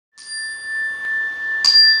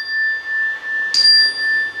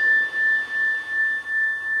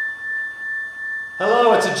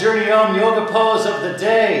Hello, it's a Journey Home yoga pose of the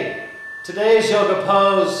day. Today's yoga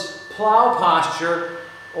pose, plow posture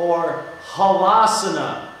or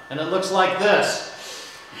halasana, and it looks like this.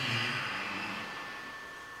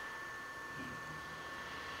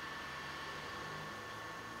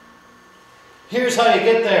 Here's how you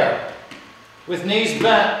get there. With knees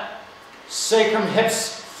bent, sacrum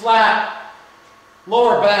hips flat,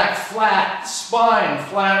 lower back flat, spine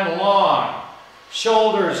flat and long,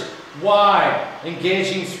 shoulders wide,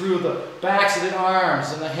 engaging through the backs of the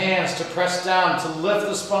arms and the hands to press down, to lift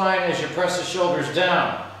the spine as you press the shoulders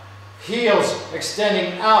down. Heels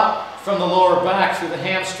extending out from the lower back through the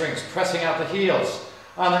hamstrings, pressing out the heels.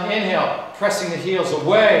 On the inhale, pressing the heels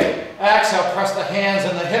away. Exhale, press the hands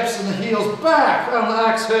and the hips and the heels back on the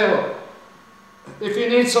exhale. If you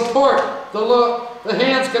need support, the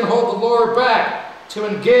hands can hold the lower back to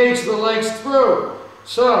engage the legs through.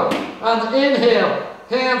 So, on the inhale,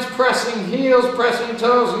 hands pressing, heels pressing,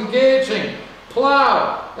 toes engaging.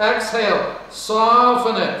 Plow. Exhale.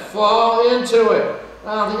 Soften it. Fall into it.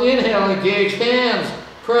 On the inhale, engage hands.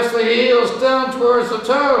 Press the heels down towards the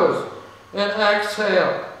toes. And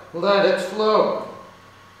exhale. Let it float.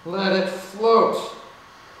 Let it float.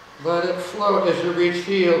 Let it float as you reach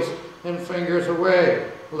heels and fingers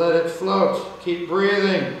away. Let it float. Keep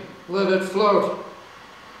breathing. Let it float.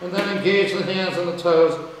 And then engage the hands and the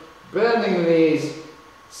toes. Bending the knees.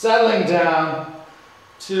 Settling down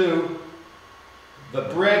to the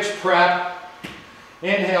bridge prep.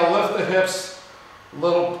 Inhale, lift the hips,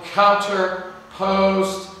 little counter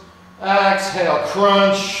post. Exhale,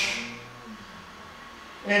 crunch.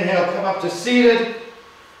 Inhale, come up to seated.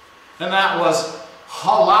 And that was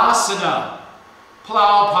halasana,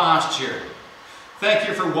 plow posture. Thank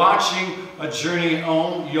you for watching a Journey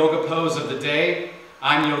Home yoga pose of the day.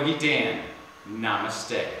 I'm Yogi Dan.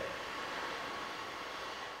 Namaste.